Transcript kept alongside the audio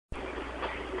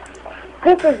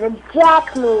This is a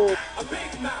jack move.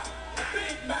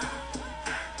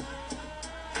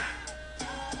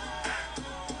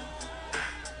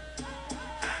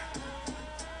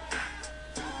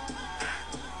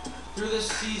 Through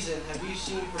this season, have you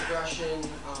seen progression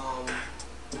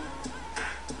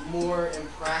more in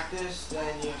practice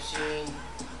than you've seen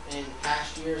in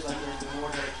past years? Like there's been more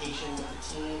dedication with the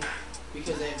team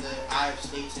because they have the Iowa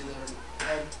States in their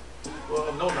head?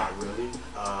 Well, no, not really.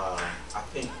 I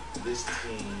think this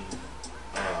team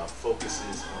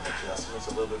focuses on adjustments a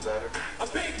little bit better.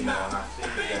 And I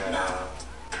think that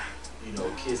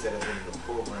kids that have been in the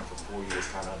program for 4 years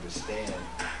kind of understand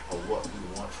what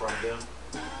we want from them.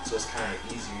 So it's kind of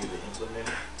easier to implement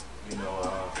it.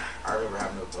 I remember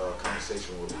having a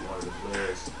conversation with one of the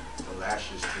players from last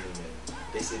year's team, and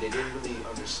they said they didn't really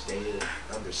understand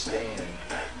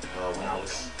when I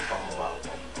was talking about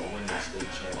winning the state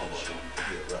championship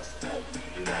here at Ruston,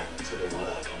 until they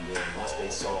left. And then once they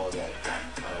saw that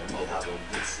we did have a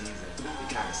good season, they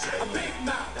kind of set in.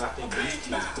 And I think these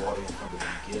kids bought in from the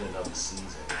beginning of the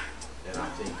season, and I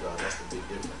think that's the big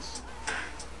difference.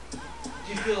 Do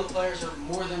you feel the players are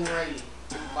more than ready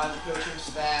by the coaching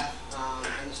staff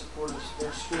and the support of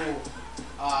their school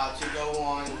to go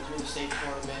on through the state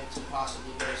tournament to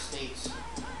possibly go to states in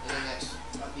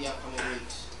the upcoming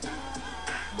weeks?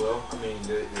 Well, I mean,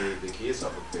 the kids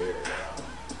are prepared.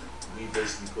 We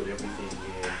basically put everything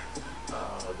in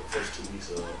the first 2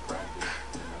 weeks of practice,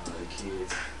 and the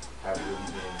kids have really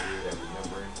been good at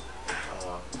remembering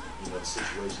the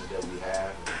situations that we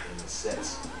have and the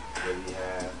sets that we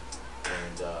have.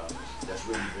 And that's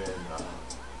really been,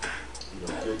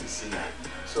 good to see.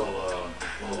 So,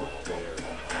 we're prepared.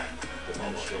 The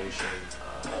administration,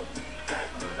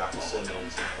 Dr.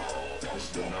 Simmons,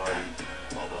 Mr. Bernardi,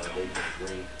 they've been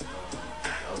great.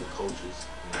 The other coaches,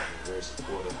 have been very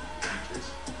supportive, the teachers,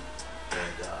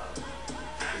 and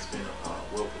it's been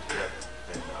well put together.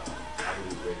 And I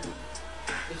believe we're ready.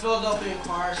 The Philadelphia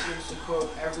Inquirer seems to quote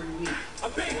every week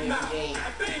in a game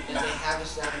that they have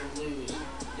us down to lose.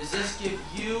 Does this give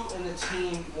you and the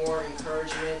team more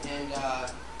encouragement and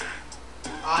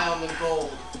eye on the goal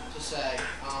to say,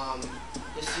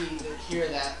 hear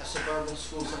that a suburban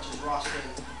school such as Ruston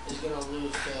is going to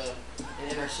lose to an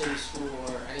inner city school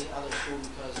or any other school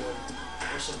because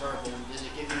we're suburban? Does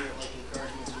it give you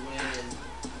encouragement to win?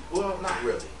 Well, not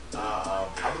really.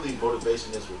 I believe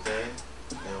motivation is within.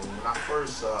 And when I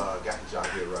first got the job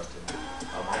here at Ruston,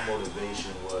 my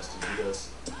motivation was to get us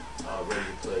ready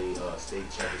to play state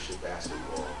championship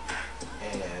basketball.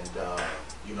 And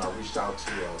I reached out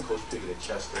to Coach Pickett at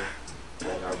Chester,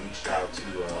 and I reached out to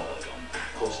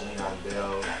Coach Leon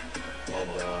Bell and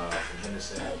from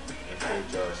Henderson, and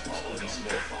Coach Stephen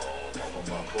Smith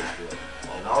from Coachville.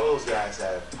 And all those guys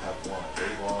have won.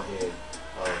 They've all had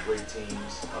great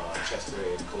teams. Chester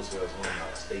and Coachville has won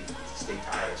state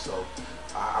titles. So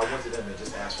I went to them and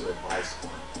just asked for advice on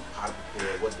how to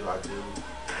prepare, what do I do,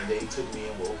 and they took me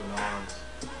in with open arms,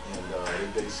 and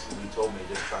they basically told me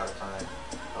just try to find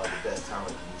the best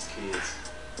talent these kids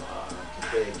can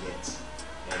play against,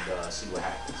 and see what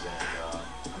happens.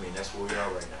 And that's where we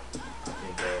are right now. I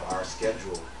think our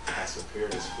schedule has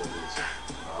prepared us for this.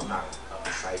 I'm not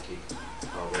psychic,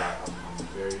 but I'm a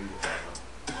very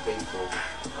faithful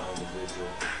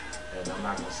individual, and I'm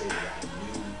not going to say that I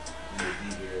knew we would be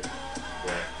here,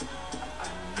 but I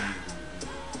knew we would be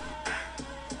here.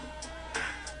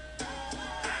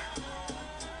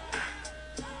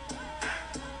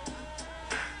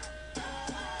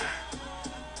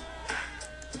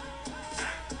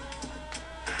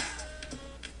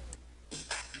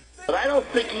 But I don't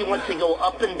think he wants to go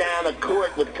up and down a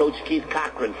court with Coach Keith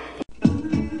Cochran.